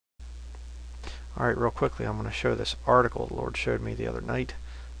Alright, real quickly, I'm going to show this article the Lord showed me the other night.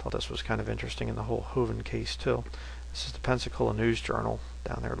 Thought this was kind of interesting in the whole Hovind case, too. This is the Pensacola News Journal.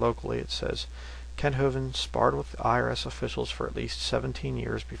 Down there locally, it says, Ken Hovind sparred with IRS officials for at least 17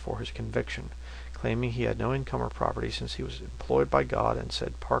 years before his conviction, claiming he had no income or property since he was employed by God and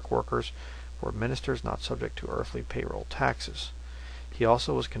said park workers were ministers not subject to earthly payroll taxes. He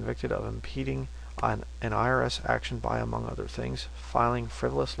also was convicted of impeding an IRS action by, among other things, filing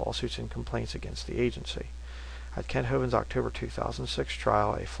frivolous lawsuits and complaints against the agency. At Ken Hovind's October 2006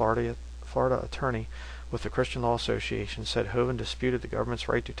 trial, a Florida attorney with the Christian Law Association said Hovind disputed the government's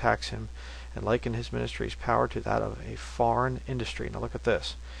right to tax him and likened his ministry's power to that of a foreign industry. Now look at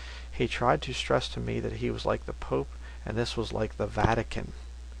this. He tried to stress to me that he was like the Pope and this was like the Vatican.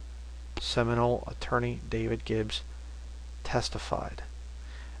 Seminole attorney David Gibbs testified.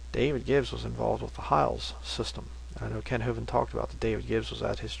 David Gibbs was involved with the Hiles system. I know Ken Hovind talked about that David Gibbs was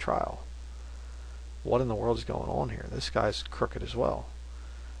at his trial. What in the world is going on here? This guy's crooked as well.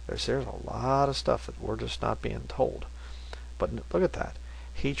 There's a lot of stuff that we're just not being told. But look at that.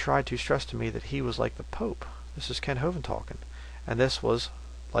 He tried to stress to me that he was like the Pope. This is Ken Hovind talking. And this was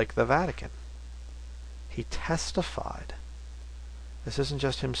like the Vatican. He testified. This isn't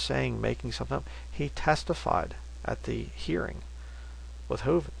just him saying, making something up. He testified at the hearing with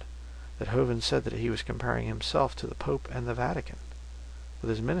Hovind that Hovind said that he was comparing himself to the Pope and the Vatican with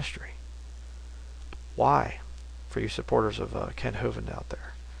his ministry. Why? For you supporters of Ken Hovind out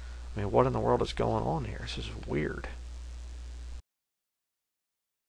there. I mean, what in the world is going on here? This is weird.